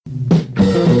Hi,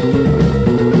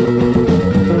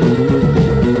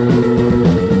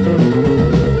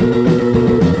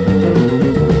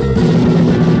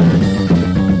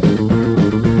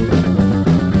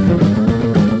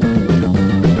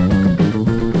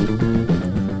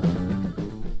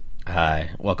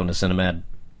 welcome to Cinemad.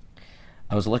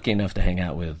 I was lucky enough to hang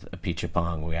out with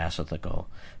Apichatpong Weerasethakul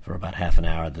for about half an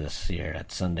hour this year at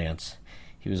Sundance.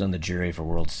 He was on the jury for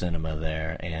World Cinema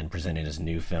there and presenting his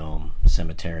new film,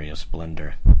 Cemetery of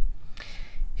Splendor.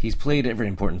 He's played every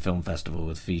important film festival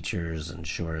with features and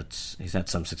shorts. He's had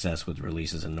some success with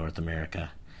releases in North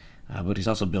America, but he's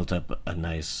also built up a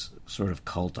nice sort of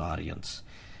cult audience,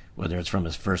 whether it's from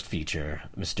his first feature,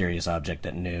 Mysterious Object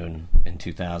at Noon in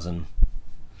 2000,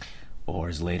 or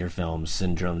his later film,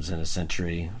 Syndromes in a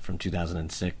Century from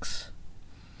 2006,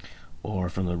 or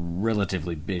from the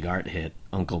relatively big art hit,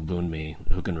 Uncle Boonmee,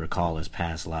 Who Can Recall His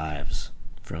Past Lives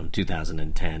from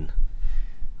 2010,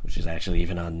 which is actually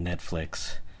even on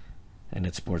Netflix, and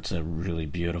it sports a really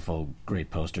beautiful,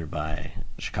 great poster by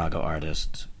Chicago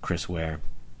artist Chris Ware.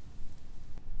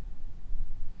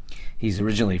 He's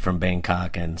originally from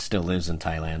Bangkok and still lives in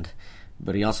Thailand,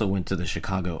 but he also went to the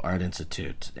Chicago Art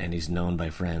Institute, and he's known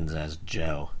by friends as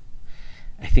Joe.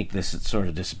 I think this sort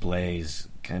of displays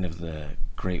kind of the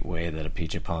great way that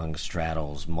Apichatpong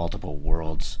straddles multiple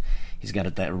worlds. He's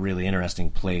got that really interesting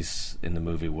place in the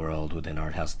movie world within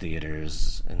art house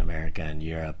theaters in America and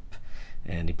Europe,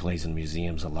 and he plays in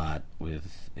museums a lot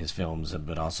with his films,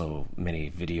 but also many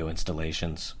video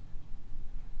installations.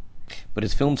 But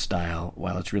his film style,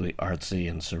 while it's really artsy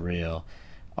and surreal,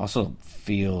 also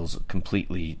feels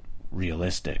completely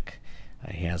realistic.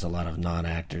 He has a lot of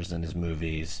non-actors in his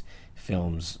movies,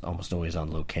 films almost always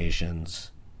on locations,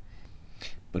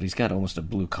 but he's got almost a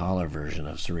blue-collar version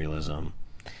of surrealism.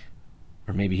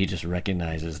 Or maybe he just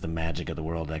recognizes the magic of the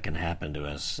world that can happen to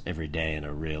us every day in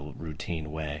a real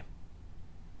routine way.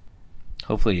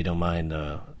 Hopefully you don't mind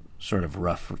the sort of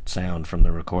rough sound from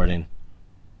the recording,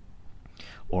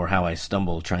 or how I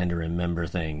stumble trying to remember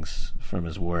things from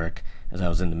his work as I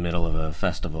was in the middle of a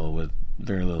festival with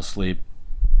very little sleep.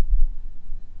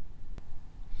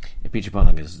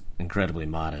 Apichatpong is incredibly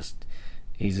modest.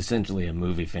 He's essentially a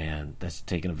movie fan that's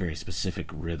taken a very specific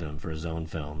rhythm for his own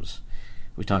films.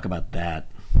 We talk about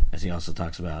that, as he also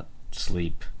talks about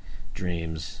sleep,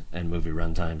 dreams, and movie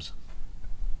runtimes.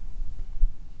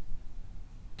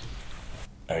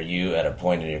 Are you at a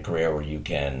point in your career where you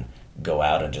can go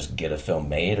out and just get a film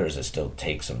made, or does it still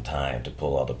take some time to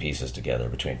pull all the pieces together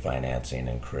between financing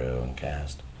and crew and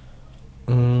cast?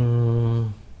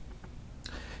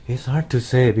 It's hard to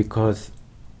say because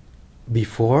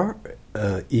before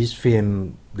each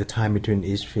film, the time between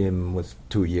each film was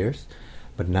 2 years,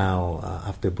 but now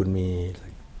after Boonmee,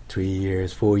 like 3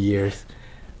 years, 4 years.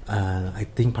 I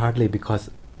think partly because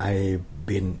I've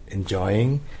been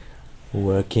enjoying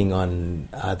working on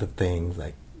other things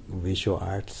like visual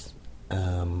arts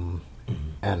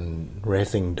and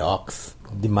raising dogs,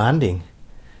 demanding.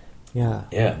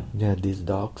 Yeah, these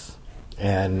dogs.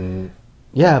 And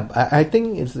yeah, I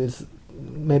think it's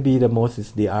maybe the most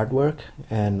is the artwork,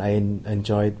 and I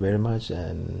enjoy it very much,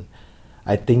 and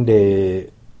I think they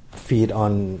feed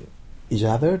on each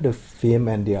other, the film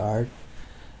and the art.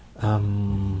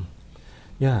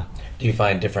 Yeah. Do you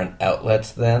find different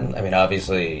outlets then? I mean,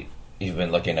 obviously you've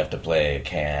been lucky enough to play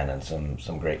Cannes and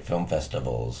some great film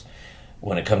festivals.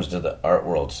 When it comes to the art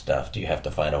world stuff, do you have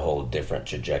to find a whole different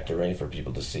trajectory for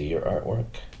people to see your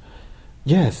artwork?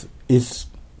 Yes, it's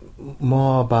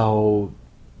more about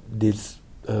this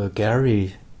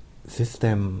gallery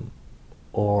system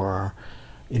or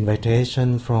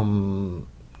invitation from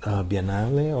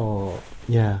Biennale, or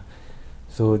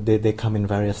so they come in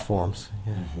various forms.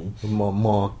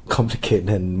 More complicated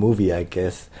than movie, I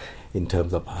guess, in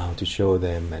terms of how to show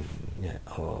them, and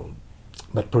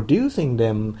but producing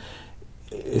them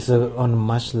is on a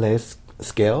much less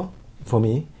scale for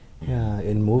me.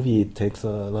 In movie it takes a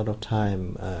lot of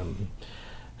time.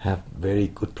 Have very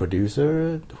good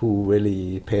producer who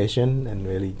really patient and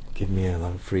really give me a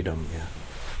lot of freedom.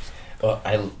 Well,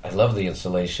 I love the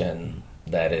installation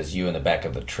that is you in the back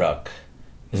of the truck.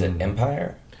 Is it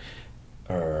Empire?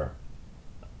 Or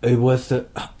it was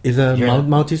is a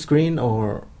multi-screen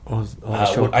or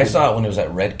short I saw it when it was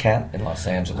at Red Cat in Los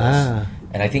Angeles.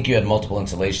 And I think you had multiple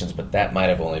installations, but that might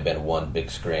have only been one big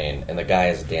screen. And the guy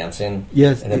is dancing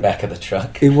in the back of the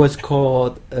truck. It was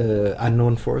called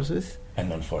Unknown Forces.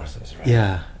 Unknown Forces, right?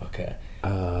 Yeah. Okay.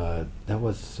 That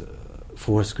was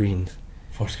 4 screens.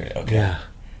 4 screens, okay. Yeah.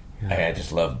 I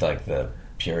just loved like the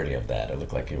purity of that. It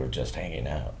looked like you were just hanging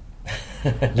out.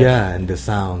 Yeah, and the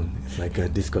sound is like a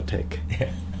discotheque.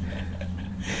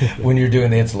 When you're doing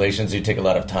the installations, you take a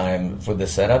lot of time for the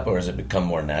setup, or has it become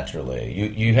more naturally?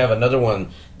 You have another one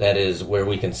that is where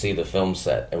we can see the film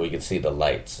set and we can see the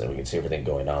lights and we can see everything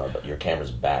going on, but your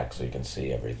camera's back so you can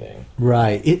see everything.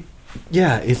 Right.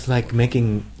 It's like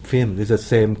making film. It's the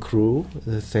same crew,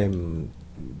 the same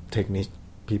technique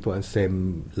people, and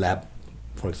same lab,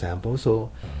 for example.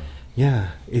 So,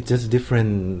 yeah, it's just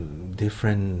different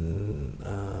in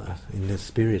the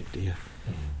spirit. Yeah.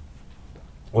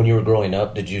 When you were growing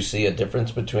up, did you see a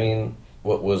difference between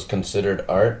what was considered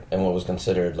art and what was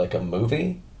considered like a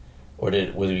movie, or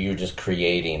were you just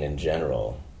creating in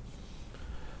general?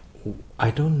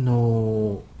 I don't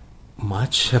know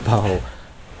much about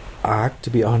art, to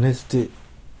be honest.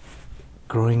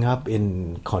 Growing up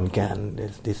in Khon Kaen,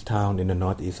 this town in the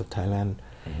northeast of Thailand,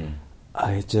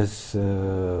 I just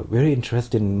very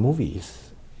interested in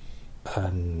movies,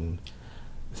 and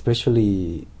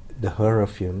especially the horror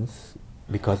films,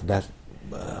 because that's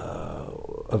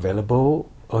available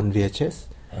on VHS.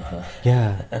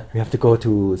 Yeah, we have to go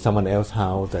to someone else's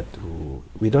house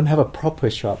we don't have a proper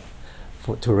shop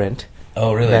to rent.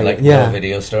 Oh, really? Like little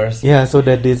video stores? Yeah, so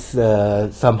that is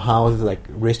some house, like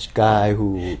rich guy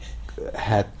who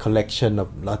had collection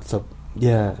of lots of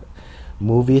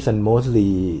movies, and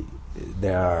mostly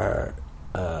there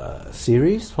are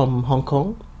series from Hong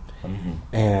Kong.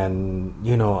 And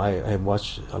I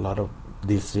watch a lot of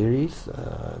these series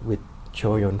with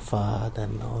Chow Yun-fat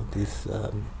and all this.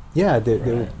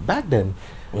 They back then.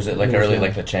 Was it like early,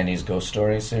 like the Chinese Ghost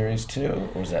Story series too,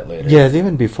 or was that later? Yes,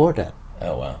 even before that.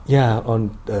 Oh wow. Yeah,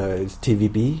 on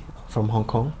TVB from Hong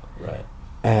Kong. Right.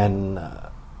 And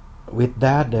with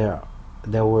that,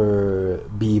 there were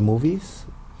B movies,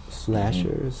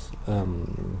 slashers,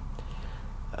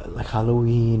 like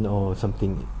Halloween or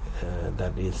something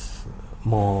that is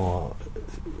more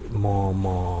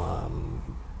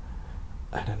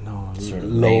I don't know, sort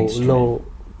of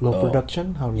low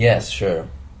production. Yes, sure.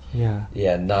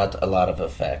 Yeah, not a lot of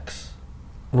effects.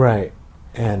 Right.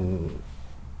 And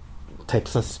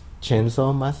Texas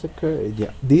Chainsaw Massacre.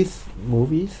 Yeah, these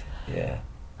movies. Yeah.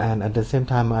 And at the same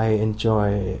time, I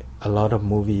enjoy a lot of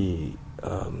movie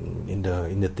in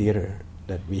the theater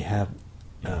that we have.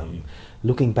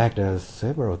 Looking back, there are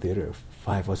several theaters,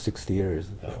 5 or 6 theaters,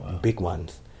 big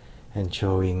ones, and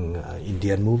showing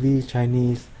Indian movies,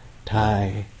 Chinese,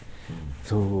 Thai.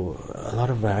 So a lot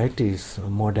of varieties,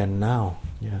 more than now.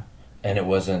 Yeah. And it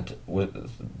wasn't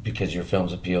because your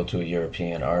films appeal to a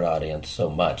European art audience so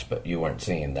much, but you weren't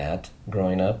seeing that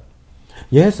growing up?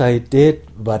 Yes, I did,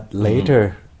 but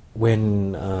later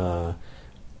when I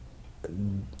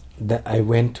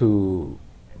went to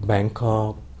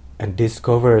Bangkok and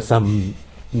discovered some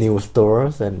new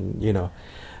stores, and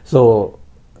so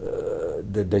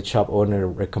the shop owner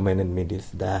recommended me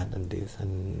that,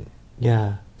 and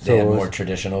yeah. They had more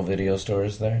traditional video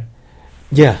stores there?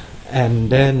 Yeah, and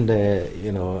then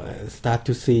start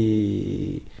to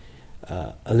see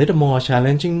a little more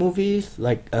challenging movies,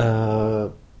 like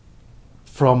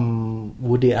from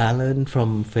Woody Allen,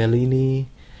 from Fellini,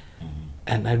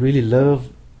 and I really love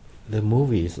the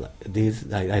movies.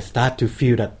 These I start to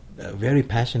feel that very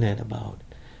passionate about.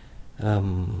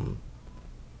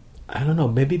 I don't know,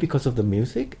 maybe because of the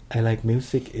music. I like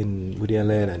music in Woody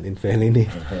Allen and in Fellini,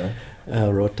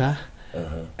 Rota,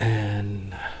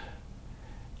 and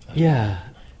yeah.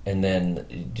 And then,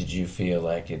 did you feel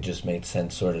like it just made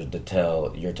sense sort of to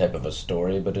tell your type of a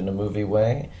story, but in a movie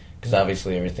way? Because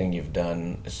obviously everything you've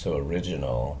done is so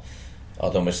original.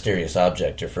 Although Mysterious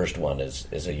Object, your first one, is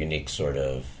a unique sort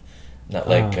of, not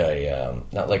like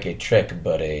a trick,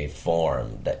 but a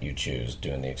form that you choose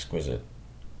doing the Exquisite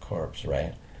Corpse,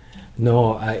 right?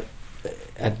 No,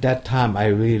 at that time I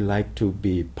really like to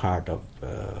be part of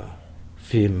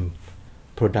film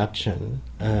production.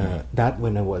 That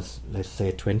when I was, let's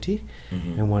say, 20,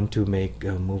 I want to make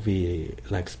a movie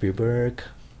like Spielberg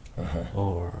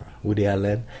or Woody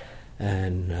Allen,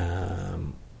 and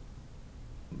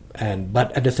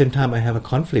but at the same time I have a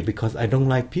conflict because I don't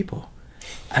like people.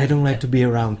 I don't like to be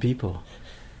around people.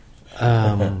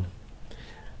 But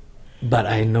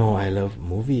I know I love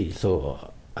movies, so.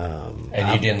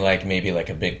 And you didn't like maybe like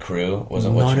a big crew?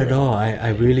 Wasn't not at all. I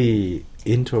really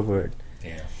introvert.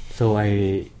 Yeah. So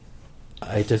I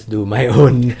just do my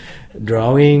own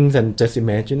drawings and just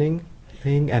imagining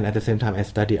thing, and at the same time I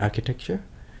study architecture.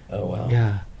 Oh wow.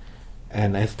 Yeah.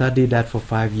 And I studied that for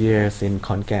 5 years in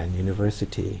Khon Kaen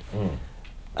University.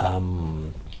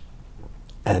 And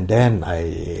then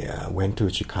I went to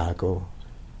Chicago.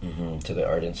 To the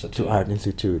Art Institute. To Art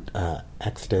Institute,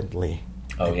 accidentally.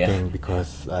 Oh, I think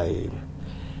because I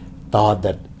thought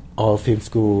that all film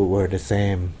school were the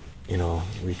same.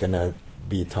 We're gonna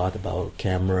be taught about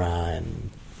camera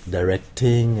and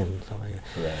directing and stuff like that.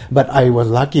 Right. But I was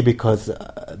lucky because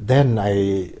then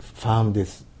I found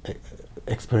this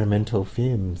experimental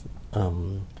films,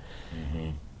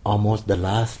 almost the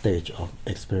last stage of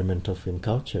experimental film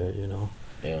culture, you know.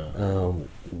 Yeah.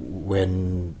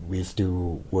 When we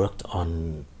still worked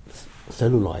on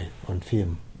celluloid, on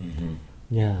film. Mm-hmm.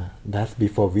 Yeah, that's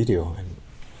before video. And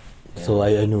so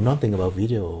I knew nothing about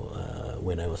video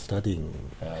when I was studying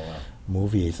Oh, wow.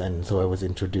 movies, and so I was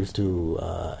introduced to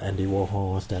Andy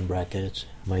Warhol, Stan Brakhage,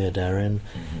 Maya Deren.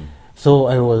 So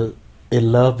I was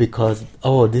in love because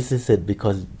this is it,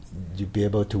 because you'd be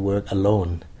able to work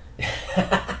alone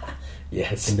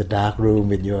Yes. in the dark room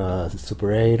with your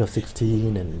Super 8 or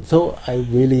 16, and so I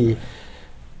really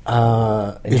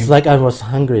it's like I was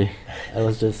hungry. I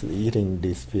was just eating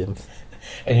these films.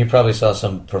 And you probably saw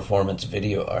some performance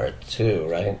video art too,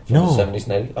 right? From No. the 70s,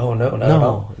 90s? Oh, no, not at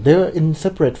all. They were in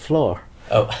separate floor.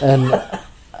 Oh. And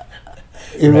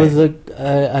it Right. was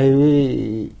I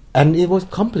really, and it was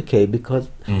complicated because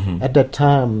at that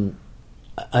time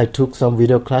I took some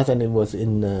video class, and it was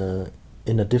in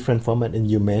a different format, in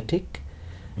U-matic,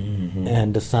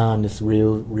 and the sound is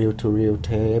reel to reel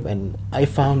tape, and I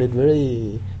found it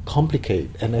very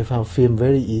complicated, and I found film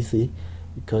very easy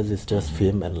because it's just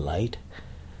film and light,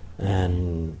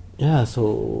 and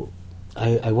so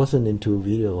I wasn't into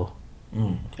video.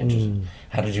 Interesting.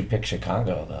 How did you pick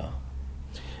Chicago, though?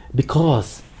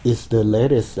 Because it's the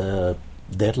latest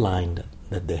deadline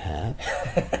that they had.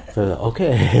 So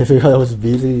okay, so I was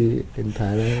busy in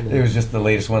Thailand. It was just the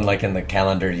latest one, like in the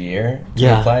calendar year to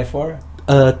Yeah. apply for?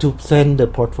 To send the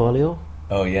portfolio.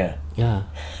 Oh, yeah. Yeah,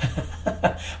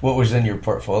 What was in your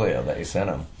portfolio that you sent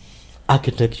them?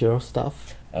 architectural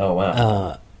stuff. Oh,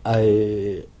 wow.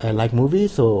 I like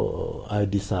movies, so I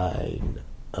designed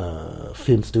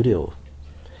film studio.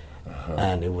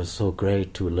 And it was so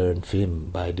great to learn film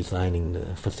by designing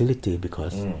the facility,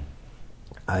 because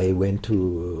I went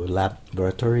to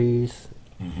laboratories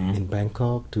in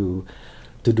Bangkok to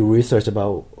do research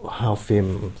about how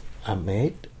film are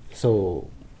made. So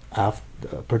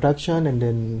after production and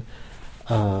then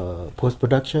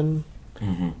post-production,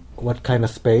 what kind of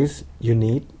space you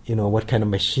need, what kind of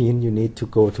machine you need to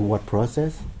go to what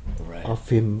process Right. of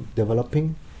film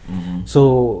developing.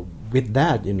 So with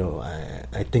that,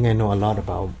 I think I know a lot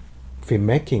about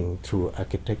filmmaking through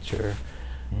architecture.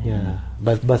 Yeah,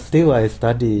 but still I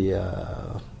study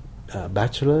a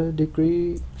bachelor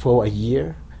degree for a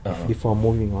year before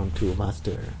moving on to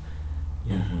master.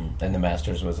 Yeah, And the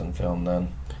master's was in film then?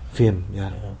 film.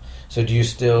 Yeah. So do you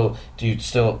still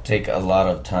take a lot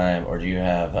of time, or do you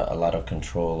have a lot of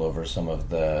control over some of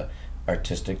the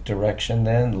artistic direction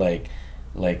then, like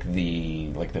the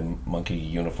monkey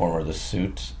uniform or the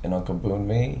suit in Uncle Boon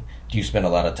Me? Do you spend a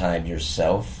lot of time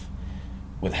yourself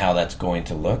with how that's going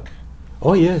to look?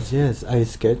 Oh yes. I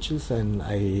sketches, and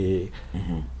I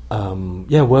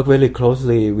work very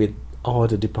closely with all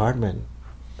the department,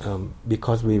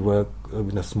 because we work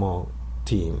in a small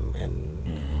team,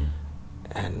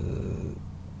 and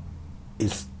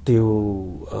it's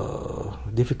still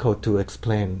difficult to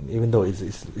explain, even though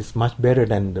it's much better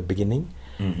than the beginning.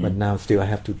 But now still I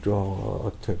have to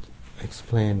draw to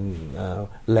explain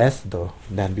less though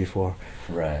than before.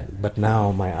 Right. But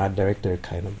now my art director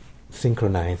kind of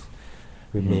synchronized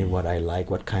with me what I like,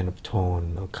 what kind of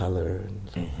tone or color.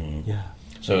 And yeah.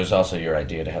 So it was also your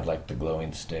idea to have like the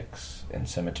glowing sticks in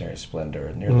Cemetery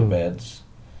Splendor near the beds,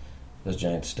 those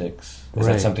giant sticks. Is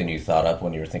Right. that something you thought up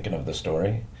when you were thinking of the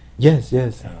story? Yes.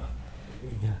 Yeah.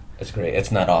 It's great.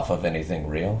 It's not off of anything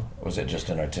real? Or was it just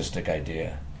an artistic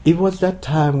idea? It was that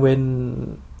time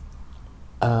when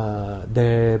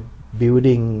they're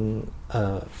building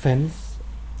a fence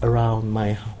around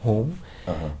my home.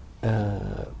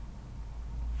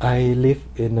 I live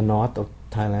in the north of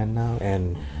Thailand now,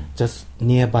 and just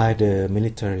nearby the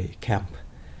military camp.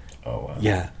 Oh, wow.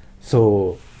 Yeah.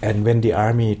 So, and when the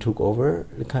army took over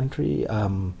the country,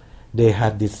 they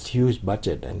had this huge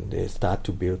budget, and they start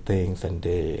to build things, and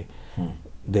they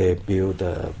build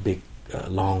a big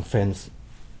long fence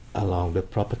along the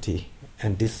property,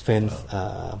 and this fence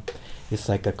is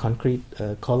like a concrete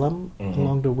column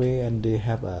along the way, and they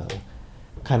have a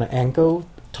kind of angle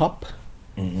top.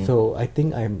 So I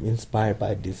think I'm inspired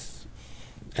by this,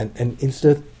 and it's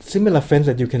the similar fence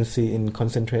that you can see in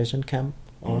concentration camp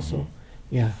also.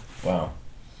 Yeah. Wow.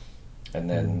 And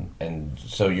then, and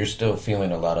so you're still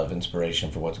feeling a lot of inspiration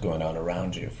for what's going on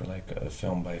around you, for like a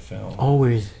film by film.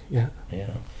 Always. Yeah.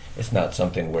 Yeah. It's not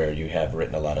something where you have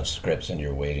written a lot of scripts and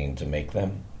you're waiting to make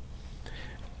them.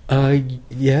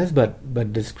 Yes, but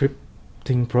the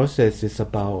scripting process is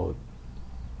about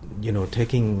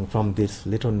taking from these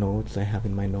little notes I have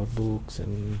in my notebooks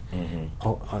and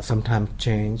sometimes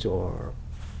change or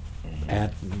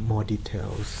add more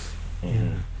details.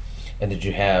 Yeah. And did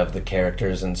you have the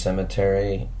characters in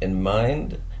Cemetery in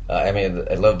mind? I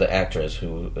love the actress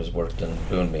who has worked in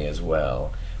Boonme as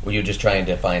well. Were you just trying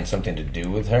to find something to do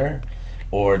with her,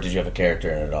 or did you have a character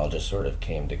and it all just sort of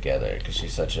came together? Because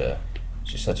she's such a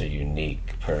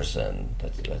unique person.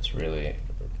 That's really,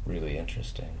 really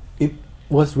interesting. It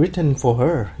was written for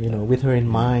her, with her in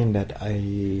mind, that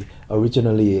I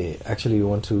originally actually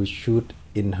want to shoot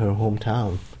in her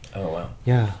hometown. Oh, wow.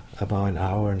 Yeah, about an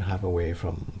hour and a half away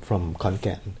from Khon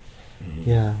Kaen.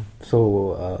 Yeah,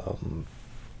 so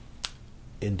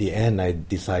in the end I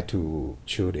decided to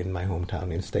shoot in my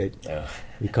hometown instead,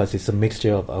 because it's a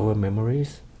mixture of our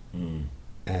memories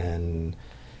and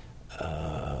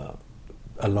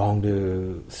along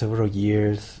the several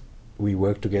years we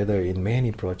worked together in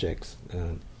many projects,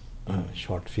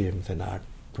 short films and art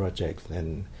projects,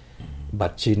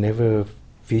 but she never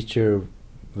featured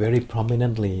very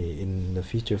prominently in the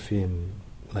feature film,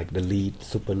 like the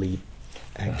super lead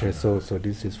actress. So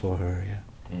this is for her. Yeah.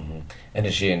 And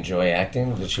did she enjoy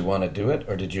acting? Did she want to do it,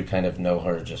 or did you kind of know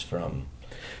her just from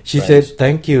she friends? said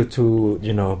thank you to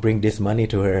bring this money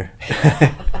to her,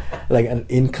 like an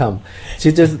income.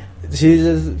 She's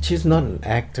not an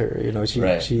actor.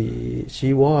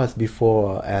 She was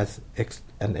before as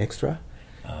an extra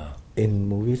in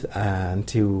movies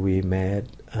until we met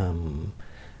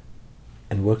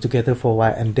and worked together for a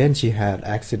while, and then she had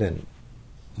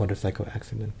motorcycle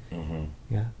accident.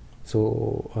 Yeah.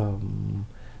 So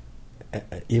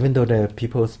even though the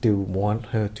people still want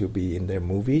her to be in their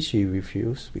movie, she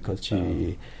refused because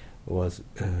she was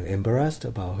embarrassed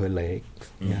about her legs.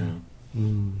 Yeah.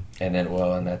 And then,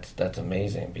 and that's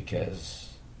amazing because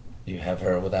you have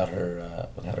her without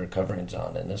her coverings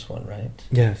on in this one, right?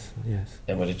 Yes.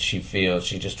 And what did she feel?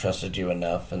 She just trusted you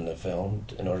enough in the film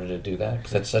in order to do that?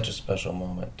 Because that's such a special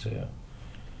moment too.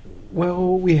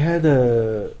 Well, we had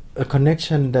a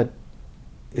connection that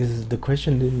is the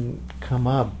question didn't come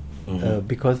up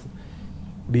because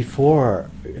before,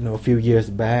 a few years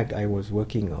back, I was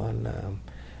working on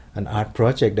an art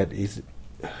project that is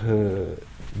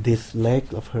this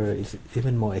leg of her is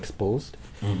even more exposed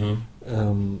and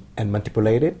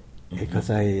manipulated because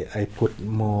I put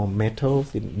more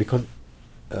metals in, because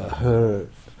the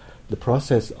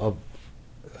process of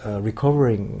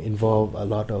recovering involve a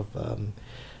lot of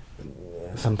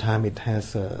sometimes it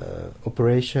has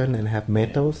operation and have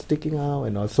metal sticking out,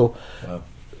 and also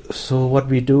so what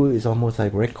we do is almost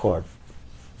like record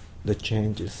the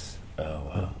changes. Oh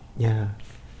wow. Yeah.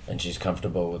 And she's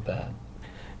comfortable with that?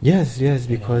 Yes,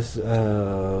 because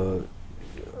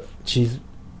she's,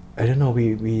 I don't know,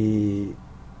 we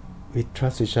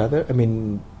trust each other. I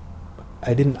mean,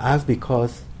 I didn't ask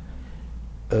because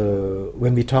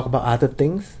when we talk about other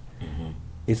things,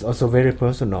 it's also very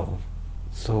personal.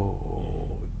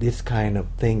 So this kind of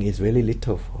thing is really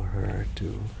little for her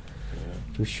to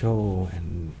show,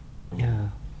 and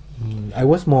I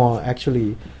was more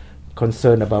actually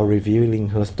concerned about revealing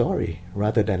her story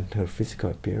rather than her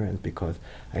physical appearance, because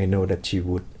I know that she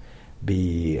would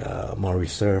be more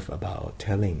reserved about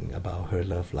telling about her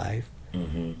love life.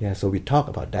 Yeah, so we talked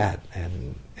about that,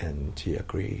 and she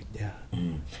agreed. Yeah.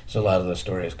 So a lot of the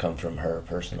stories come from her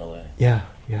personally. Yeah.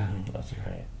 That's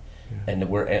great. Yeah. And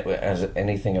as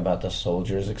anything about the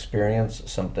soldiers' experience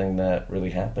something that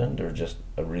really happened, or just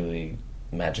a really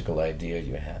magical idea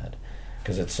you had?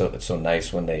 Because it's so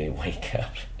nice when they wake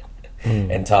up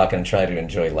and talk and try to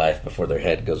enjoy life before their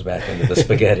head goes back into the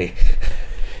spaghetti.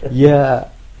 Yeah,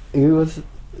 it was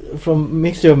from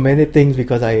mixture of many things,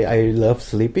 because I love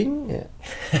sleeping.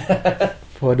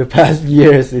 For the past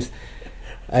years,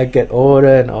 I get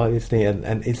older and all these things,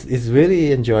 and it's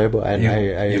really enjoyable.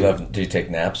 And Do you take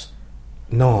naps?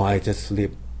 No, I just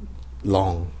sleep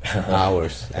long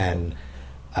hours, and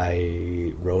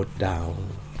I wrote down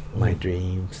my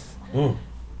dreams,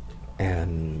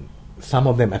 and some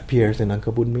of them appears in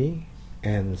Uncle Boonme,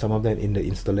 and some of them in the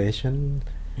installation.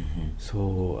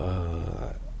 So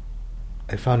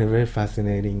I found it very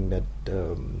fascinating that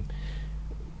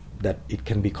that it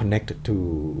can be connected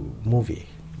to movie.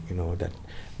 That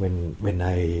when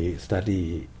I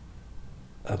study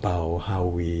about how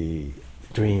we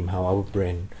dream, how our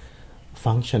brain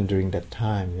function during that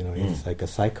time, it's like a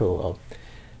cycle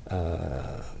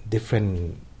of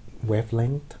different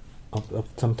wavelength of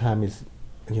sometimes it's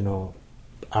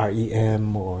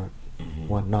REM or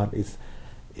whatnot is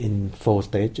in 4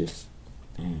 stages,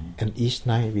 and each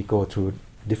night we go through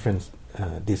different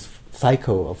this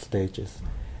cycle of stages,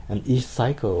 and each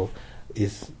cycle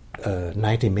is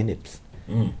 90 minutes.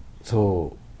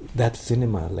 So that's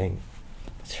cinema length.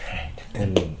 That's right.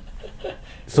 And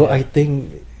so Yeah. I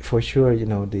think for sure,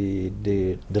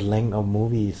 the length of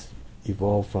movies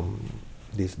evolve from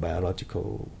these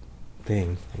biological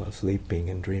things about sleeping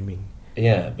and dreaming.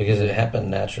 Yeah, because it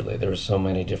happened naturally. There were so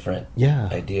many different Yeah.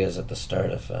 ideas at the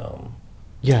start of film.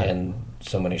 Yeah. And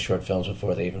so many short films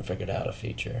before they even figured out a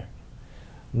feature.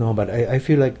 No, but I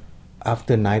feel like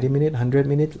after 90 minutes, 100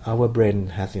 minutes, our brain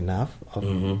has enough of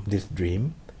Mhm. this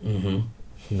dream, Mm-hmm.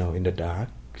 in the dark.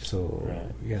 So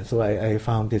Right. yeah, so I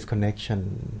found this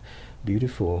connection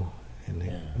beautiful. And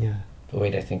yeah. But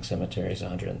wait, I think Cemetery is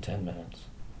 110 minutes.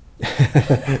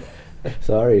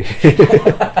 Sorry.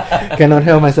 Cannot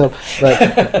help myself.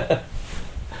 But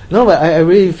no, but I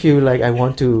really feel like I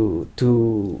want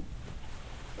to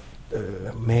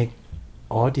make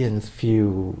audience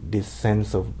feel this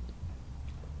sense of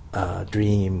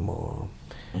dream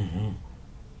Mm-hmm.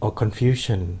 or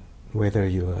confusion, whether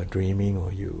you are dreaming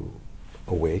or you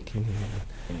awaking.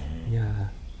 Mm-hmm. Yeah.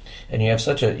 And you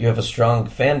have a strong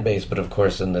fan base, but of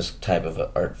course, in this type of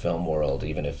art film world,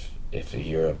 even if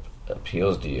Europe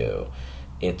appeals to you,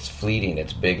 it's fleeting.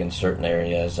 It's big in certain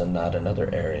areas and not in other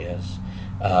areas.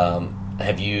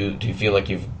 Do you feel like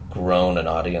you've grown an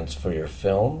audience for your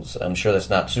films? I'm sure that's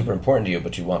not super important to you,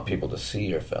 but you want people to see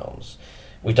your films.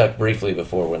 We talked briefly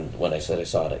before when I said I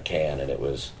saw it at Cannes, and it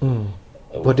was.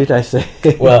 What did I say?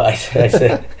 Well, I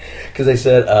said because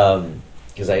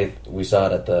we saw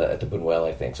it at the Buñuel,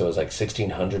 I think. So it was like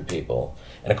 1,600 people,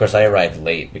 and of course I arrived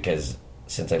late because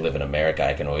since I live in America,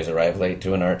 I can always arrive late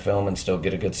to an art film and still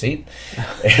get a good seat.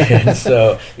 And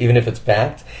so even if it's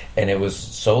packed, and it was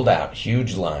sold out,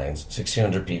 huge lines,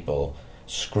 1,600 people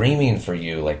screaming for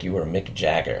you like you were Mick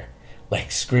Jagger. Like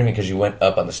screaming because you went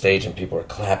up on the stage and people were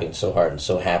clapping so hard and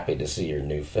so happy to see your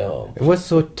new film. It was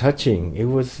so touching. It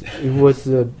was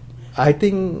I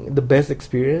think the best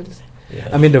experience. Yeah.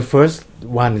 I mean, the first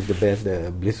one is the best,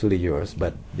 Blissfully Yours,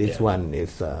 but this Yeah. one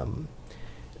is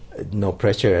no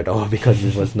pressure at all because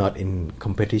it was not in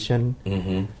competition.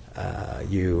 Mm-hmm.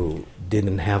 You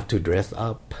didn't have to dress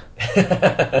up.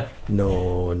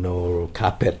 No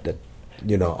carpet that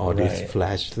all Right. these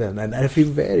flash, and I feel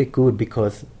very good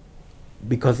because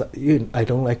I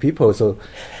don't like people,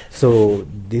 so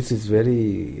this is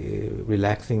very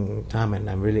relaxing time, and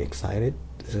I'm really excited.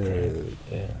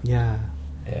 Yeah.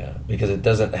 Yeah, because it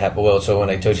doesn't happen. Well, so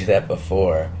when I told you that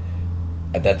before,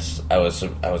 I was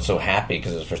so happy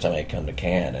because it was the first time I had come to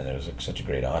Cannes, and it was such a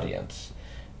great audience.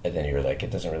 And then you were like,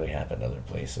 it doesn't really happen other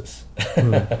places,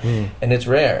 and it's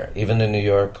rare. Even in New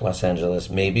York, Los Angeles,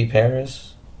 maybe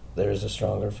Paris, there is a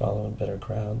stronger following, better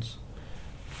crowds.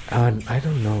 I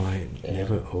don't know. I Yeah.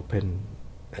 never open.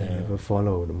 I Yeah. never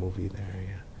follow the movie there.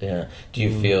 Yeah. Yeah. Do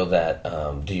you feel that?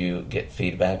 Do you get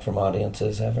feedback from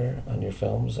audiences ever on your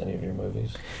films, any of your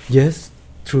movies? Yes,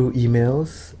 through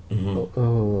emails.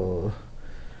 Mm-hmm.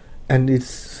 And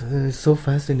it's so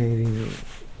fascinating.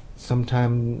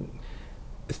 Sometimes,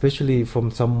 especially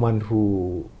from someone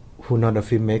who not a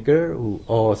filmmaker,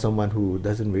 or someone who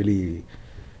doesn't really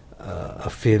a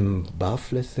film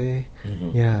buff, let's say.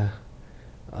 Mm-hmm. Yeah.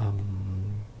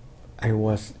 I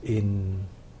was in.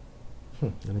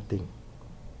 Let me think.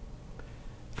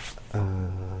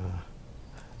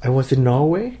 I was in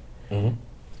Norway, Mm-hmm.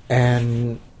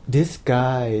 and this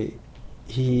guy,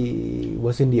 he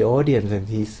was in the audience, and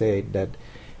he said that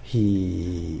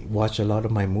he watched a lot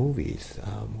of my movies.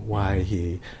 Why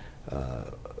he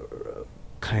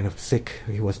kind of sick,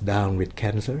 he was down with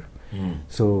cancer. Mm.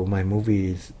 So my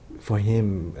movies for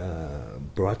him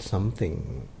brought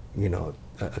something,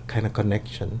 a kind of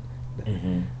connection.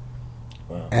 Mm-hmm.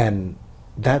 Wow. And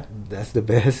that's the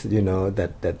best,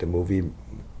 that the movie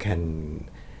can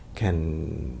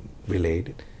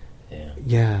relate. Yeah.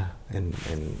 Yeah, and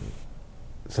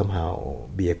somehow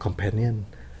be a companion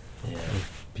Yeah.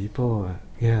 of people.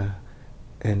 Yeah,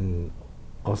 and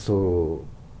also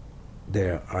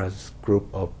there are a group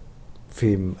of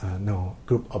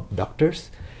group of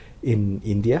doctors in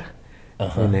India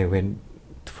Uh-huh. when I went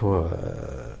for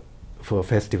a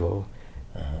festival.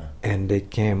 Uh-huh. And they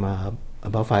came up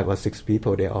about 5 or 6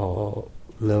 people. They all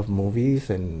love movies,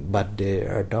 but they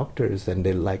are doctors and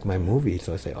they like my movies.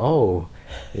 So I say, oh,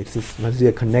 must be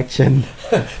a connection.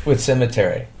 With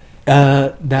Cemetery.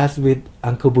 That's with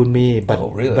Uncle Bunmi, but Oh,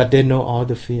 really? but they know all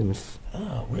the films.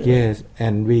 Oh, really? Yes,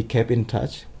 and we kept in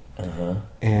touch. Uh-huh.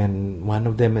 And one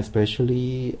of them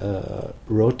especially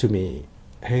wrote to me,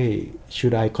 hey,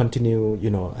 should I continue,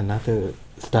 another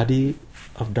study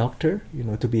of doctor,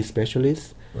 to be a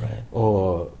specialist, Right.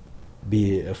 or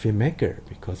be a filmmaker,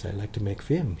 because I like to make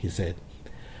film, he said.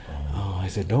 I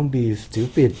said, don't be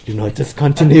stupid, just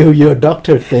continue your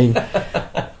doctor thing.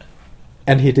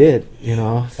 And he did, you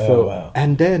know. So Oh, wow.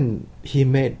 and then he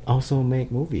also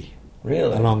make movie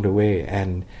Really? along the way.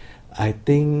 And I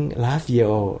think last year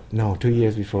or no, 2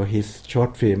 years before, his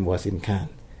short film was in Cannes.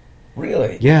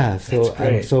 Really? Yeah, so That's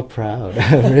great. I'm so proud.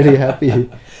 I'm really happy.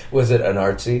 Was it an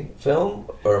artsy film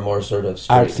or a more sort of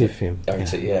Artsy film.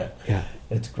 Artsy, yeah. Yeah,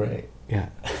 It's great. yeah,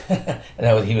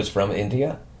 And he was from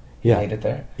India? yeah, Made it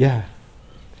there? yeah.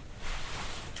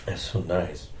 That's so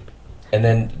nice. And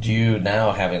then, do you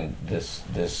now having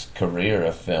this career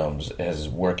of films, has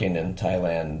working in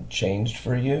Thailand changed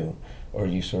for you, or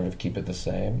you sort of keep it the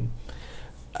same?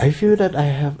 I feel that I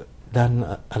have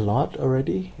done a lot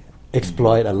already,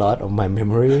 exploit a lot of my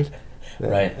memories.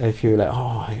 Right. I feel like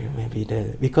maybe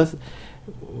because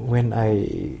when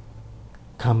I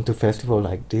come to festival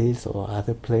like this or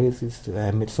other places,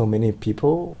 I meet so many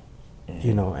people,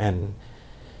 you know, and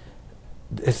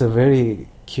it's a very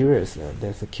curious.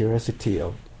 There's a curiosity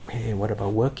of, hey, what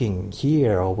about working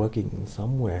here or working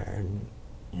somewhere? And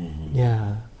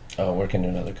yeah, Oh, working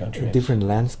in other countries. different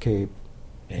landscape,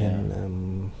 Yeah.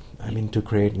 and I mean to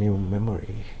create new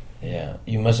memory. Yeah.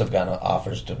 You must have gotten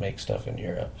offers to make stuff in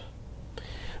Europe.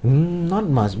 Not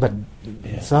much, but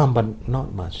Yeah. some, but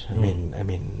not much. I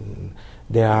mean,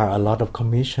 there are a lot of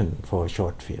commission for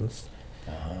short films.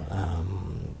 Uh-huh.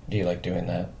 Do you like doing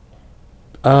that?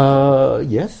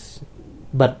 Yes,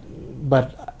 but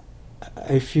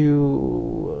I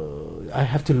feel I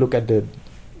have to look at the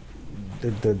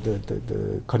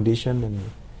condition and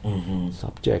Mm-hmm.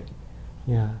 subject.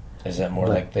 Yeah, Is that more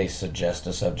But- like they suggest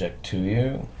a subject to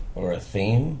you or a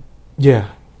theme? yeah,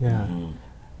 yeah. Mhm.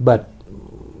 But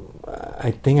I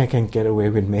think I can get away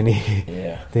with many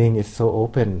Yeah. things. It's so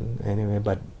open anyway.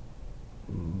 But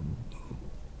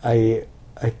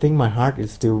I think my heart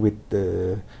is still with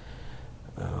the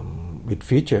with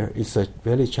feature. It's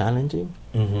very challenging.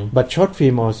 Mm-hmm. But short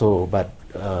film also. But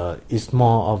it's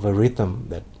more of a rhythm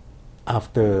that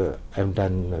after I've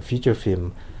done a feature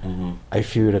film, Mm-hmm. I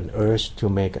feel an urge to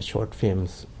make a short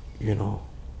films. You know,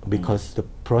 because the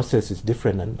process is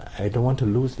different, and I don't want to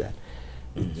lose that.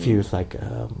 It feels like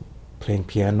playing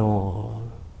piano or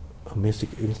a music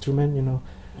instrument, you know.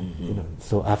 You know.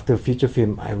 So after feature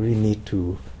film, I really need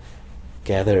to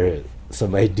gather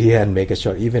some idea and make a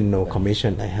short. Even no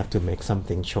commission, I have to make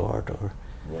something short. Or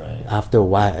Right. after a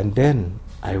while, and then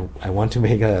I want to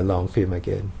make a long film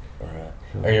again.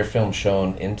 Right. Are your films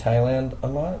shown in Thailand a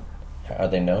lot? Are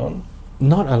they known?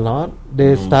 Not a lot.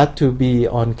 They start to be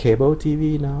on cable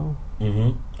TV now. Mm-hmm.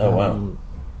 Oh, wow.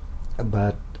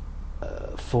 But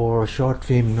for short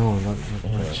film, no, not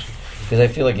much. Because I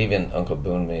feel like even Uncle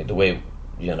Boonmi, the way,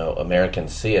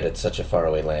 Americans see it, it's such a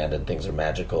faraway land and things are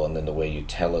magical, and then the way you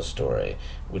tell a story,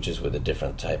 which is with a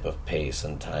different type of pace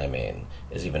and timing,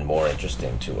 is even more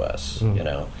interesting to us,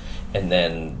 And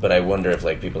then, but I wonder if,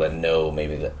 like, people that know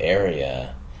maybe the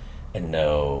area and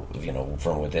know,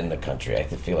 from within the country, I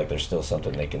feel like there's still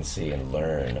something they can see and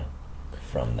learn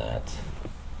from that.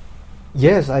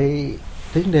 Yes, I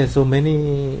think there's so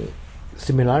many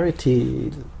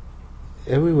similarities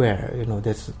everywhere.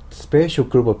 There's a special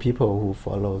group of people who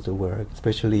follow the work,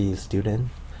 especially students,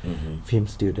 film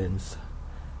students.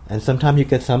 And sometimes you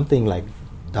get something like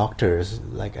doctors,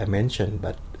 like I mentioned,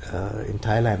 but in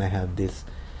Thailand I have this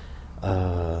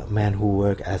man who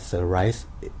worked as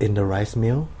in the rice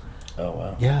mill. Oh,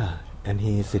 wow. Yeah, and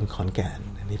he's in Khon Kaen,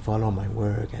 and he follow my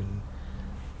work, and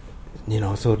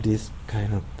so this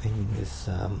kind of thing is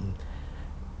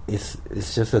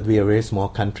it's just that we are a very small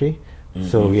country,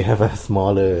 so we have a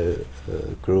smaller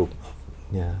group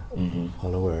of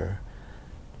follower.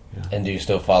 Yeah. And do you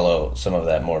still follow some of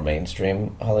that more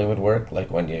mainstream Hollywood work,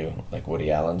 like like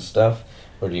Woody Allen stuff,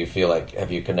 or do you feel like, have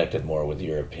you connected more with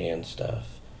European stuff?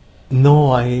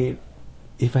 No,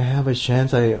 if I have a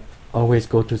chance, I always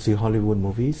go to see Hollywood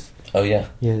movies. Oh, yeah.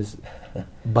 Yes,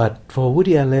 but for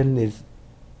Woody Allen,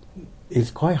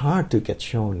 it's quite hard to get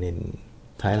shown in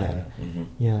Thailand.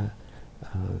 Yeah,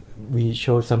 we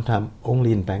show sometimes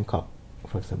only in Bangkok,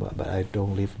 for example, but I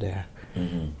don't live there.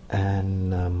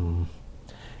 And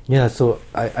so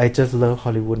I just love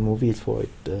Hollywood movies for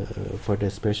the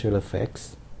special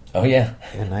effects. Oh, yeah.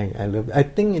 And I love. I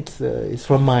think it's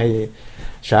from my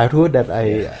childhood that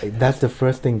that's the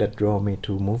first thing that drew me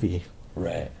to movie.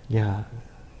 Right. Yeah,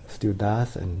 still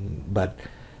does, but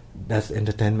that's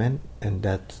entertainment, and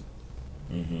that's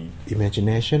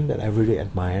imagination that I really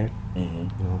admire.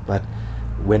 But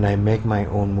when I make my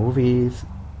own movies,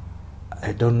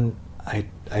 I don't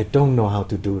know how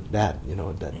to do that.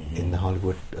 That in the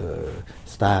Hollywood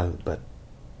style, but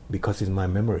because it's my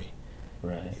memory.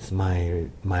 Right. It's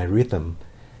my rhythm,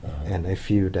 and I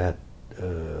feel that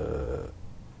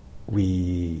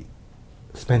we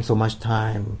spend so much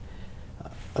time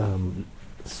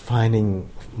finding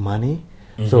money.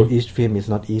 So each film is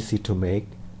not easy to make.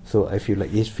 So I feel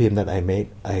like each film that I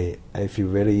make, I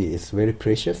feel it's very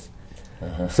precious.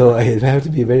 So I have to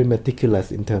be very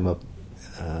meticulous in terms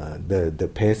of the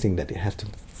pacing that it has to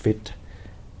fit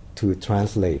to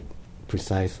translate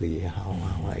precisely how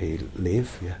I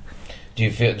live. Yeah. Do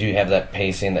you have that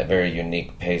pacing, that very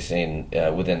unique pacing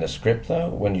within the script though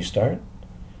when you start,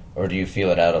 or do you feel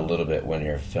it out a little bit when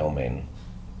you're filming?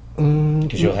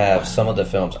 Because you'll have some of the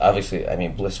films. Obviously, I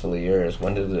mean, Blissfully Yours.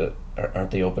 When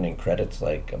aren't the opening credits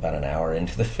like about an hour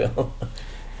into the film?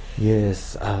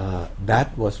 Yes,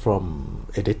 that was from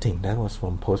editing. That was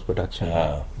from post production.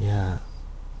 Yeah,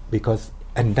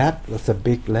 and that was a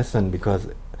big lesson because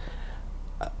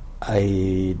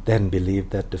I then believe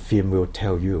that the film will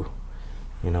tell you,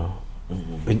 in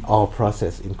all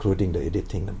process, including the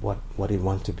editing, what it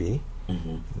wants to be,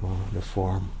 the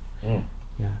form.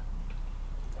 Yeah.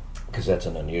 Because that's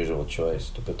an unusual choice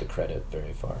to put the credit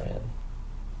very far in.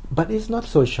 But it's not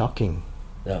so shocking.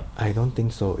 No. I don't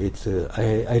think so. It's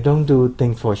I don't do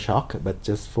things for shock, but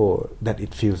just for that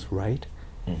it feels right.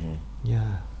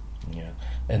 Yeah. Yeah.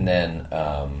 And then,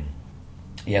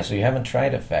 so you haven't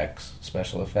tried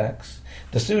special effects?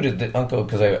 The suit, the uncle,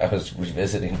 because I was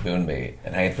revisiting Boonmi,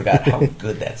 and I had forgot how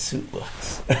good that suit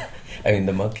looks. I mean,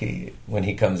 the monkey, when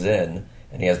he comes in,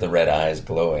 and he has the red eyes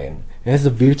glowing. That's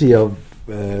the beauty of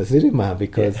cinema,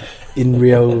 because in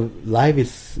real life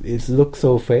it looks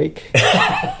so fake,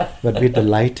 but with the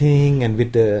lighting and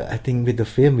with the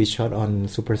film we shot on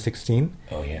Super 16,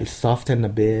 it softened a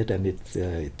bit and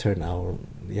it turned out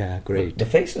great. The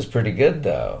face is pretty good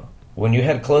though. When you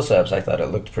had close-ups, I thought it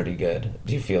looked pretty good.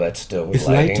 Do you feel that still with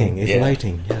lighting? It's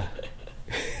lighting. Yeah.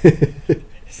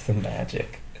 It's the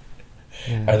magic.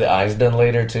 Yeah. Are the eyes done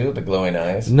later too? The glowing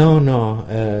eyes? No.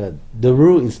 The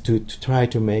rule is to try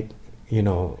to make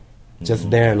just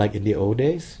there like in the old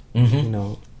days.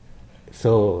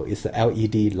 So it's a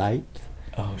LED light.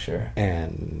 Oh, sure.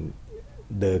 And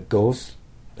the ghost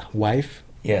wife.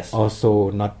 Yes. Also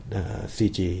not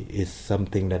CG. Is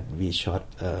something that we shot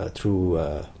through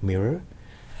a mirror.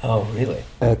 Oh, really?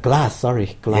 Glass.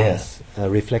 Yes.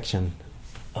 Reflection.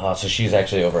 Oh, so she's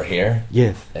actually over here.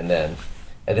 Yes. And then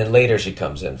later she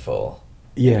comes in full.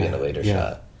 Yeah. In a later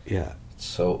shot. Yeah. It's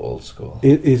so old school.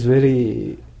 It is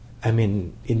very. I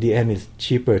mean, in the end, it's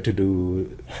cheaper to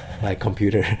do by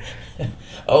computer.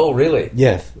 Oh, really?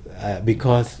 Yes,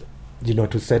 because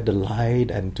to set the light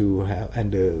and to have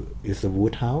it's a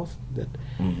wood house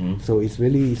so it's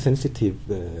really sensitive.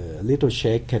 A little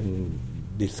shake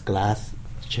this glass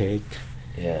shake.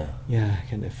 Yeah,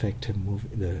 can affect the movie.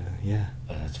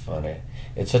 Oh, that's funny.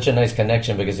 It's such a nice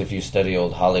connection because if you study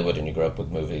old Hollywood and you grow up with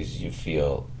movies,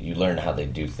 you learn how they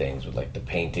do things with like the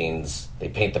paintings. They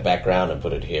paint the background and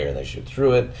put it here, and they shoot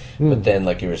through it. But then,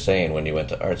 like you were saying, when you went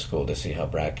to art school to see how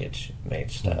Brakhage made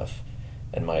stuff,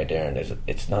 and Maya Deren,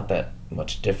 it's not that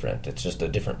much different. It's just a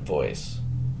different voice.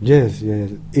 Yes.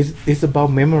 It's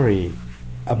about memory,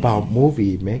 about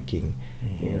movie making.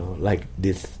 Like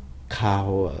this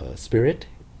cow spirit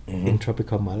in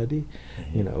Tropical Malady.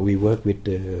 We work with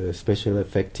the special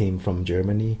effect team from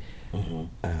Germany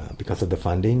because of the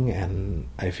funding, and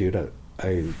I feel that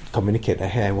I communicate.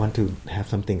 Hey, I want to have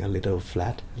something a little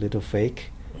flat, a little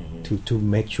fake, to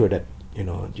make sure that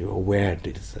you're aware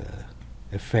this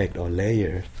effect or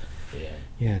layer.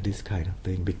 Yeah, this kind of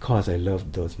thing, because I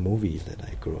love those movies that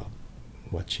I grew up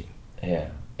watching.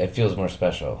 Yeah, it feels more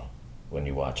special when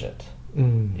you watch it.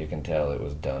 You can tell it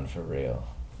was done for real,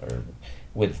 or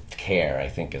with care, I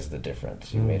think is the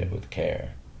difference. You made it with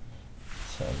care.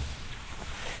 So,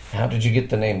 how did you get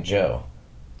the name Joe?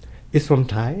 It's from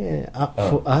Thai.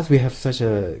 For us, we have such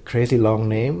a crazy long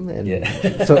name,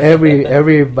 and so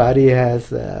everybody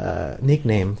has a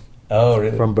nickname. Oh,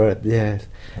 really? From birth, yes.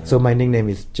 So my nickname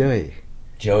is Joey.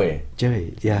 Joey.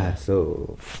 Yeah.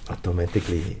 So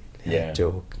automatically,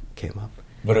 Joe came up.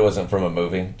 But it wasn't from a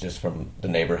movie, just from the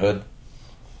neighborhood?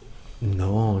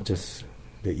 No, just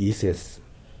the easiest.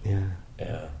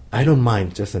 Yeah. I don't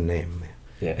mind just a name.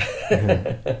 Yeah.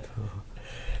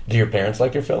 Do your parents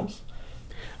like your films?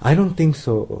 I don't think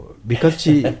so, because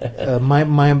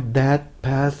my dad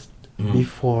passed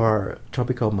before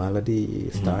Tropical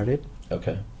Malady started.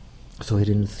 Okay. So he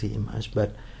didn't see much,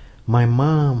 but my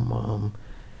mom,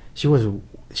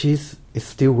 she's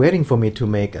still waiting for me to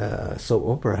make a soap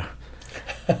opera.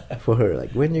 For her,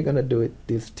 like, when you're gonna do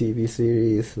this TV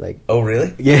series, like. Oh,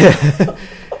 really? Yeah.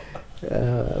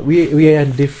 We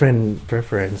had different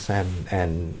preference,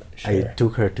 and sure. I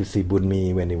took her to see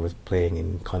Boonmi when it was playing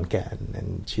in Konkan,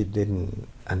 and she didn't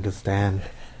understand.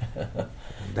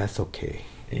 That's okay.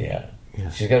 Yeah. Yeah.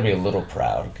 She's got to be a little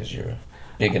proud because you're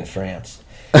big in France.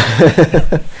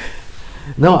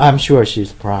 No, I'm sure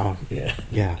she's proud. Yeah.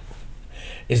 Yeah.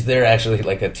 Is there actually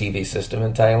like a TV system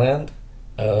in Thailand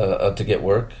to get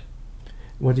work?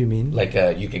 What do you mean? Like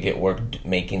you could get work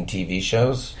making TV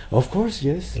shows? Of course,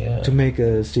 yes. Yeah. To make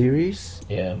a series.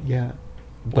 Yeah. Yeah.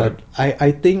 But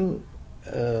I think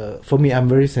for me, I'm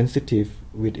very sensitive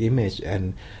with image,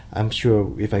 and I'm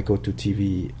sure if I go to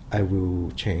TV, I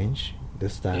will change the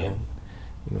style. Yeah.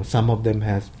 You know, some of them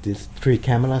have these 3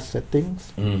 camera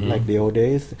settings, Mhm. like the old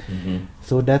days. Mm-hmm.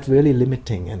 So that's really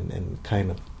limiting and kind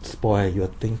of spoil your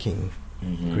thinking,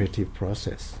 Mhm. creative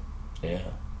process. Yeah.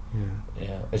 Yeah.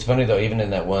 Yeah. It's funny though, even in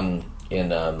that one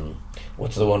in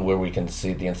what's the one where we can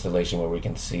see the installation where we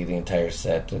can see the entire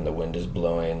set and the wind is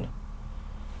blowing?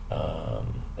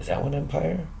 Is that one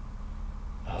Empire?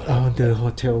 The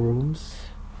hotel rooms.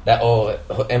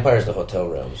 Empire's the hotel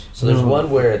rooms. So there's No.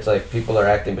 one where it's like people are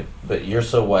acting, but you're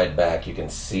so wide back you can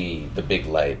see the big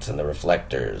lights and the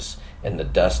reflectors, and the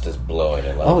dust is blowing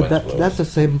and Oh, wind's blowing. that's the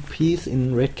same piece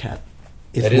in Red Cat.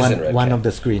 It's It is one in Red one Cat. of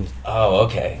the screens. Oh,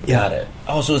 okay, Yeah. got it.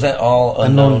 Oh, so is that all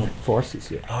Unknown unknown? forces.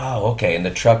 Yeah. Oh, okay, and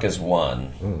the truck is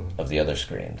one Mm. of the other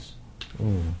screens.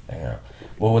 Mm. Yeah.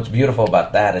 Well, what's beautiful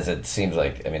about that is it seems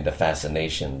like, I mean, the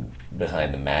fascination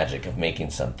behind the magic of making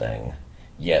something,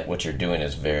 yet what you're doing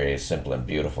is very simple and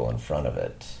beautiful in front of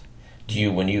it. Do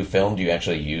you, when you film, do you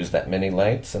actually use that many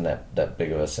lights and that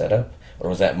big of a setup? Or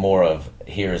was that more of,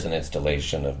 here's an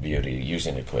installation of beauty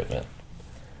using equipment?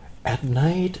 At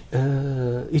night,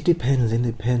 it depends. It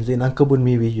depends. In Uncle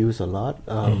Bunmi, we use a lot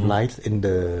of Mhm. lights in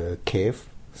the cave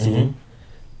scene. Mhm.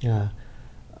 Yeah,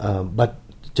 but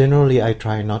generally, I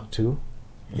try not to.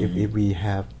 If we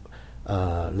have,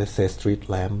 let's say, street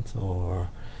lamps or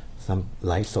some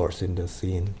light source in the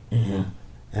scene, Mhm.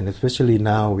 and especially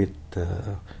now with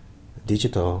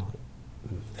digital,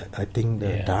 I think the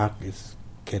Yeah. dark is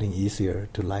getting easier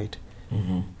to light.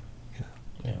 Mm-hmm.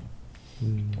 Yeah.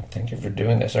 Mm. Well, thank you for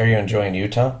doing this. Are you enjoying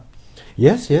Utah?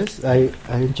 Yes, I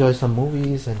enjoy some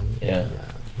movies and Yeah.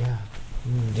 yeah.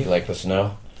 Mm. Do you like the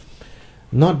snow?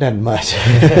 Not that much.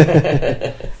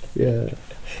 Yeah,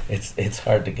 It's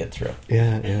hard to get through.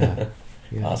 yeah.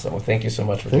 Awesome. Well, thank you so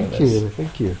much for Thank doing this. you,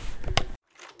 thank you.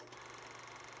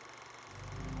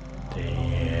 The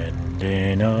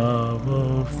ending of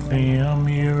a film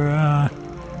era.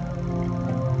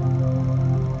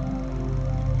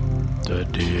 The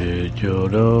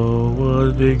digital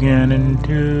was beginning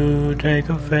to take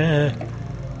effect.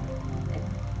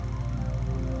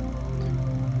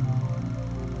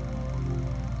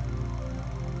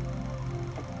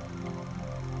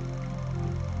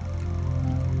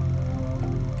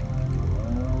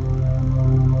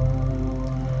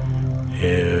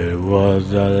 It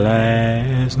was the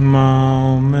last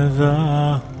moments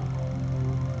of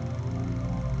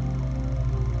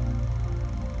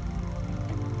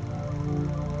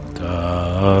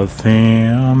the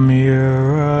film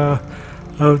era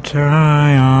of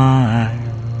time.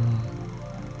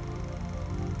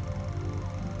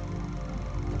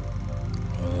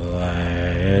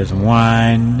 Last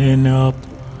winding up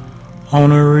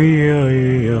on a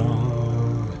reel.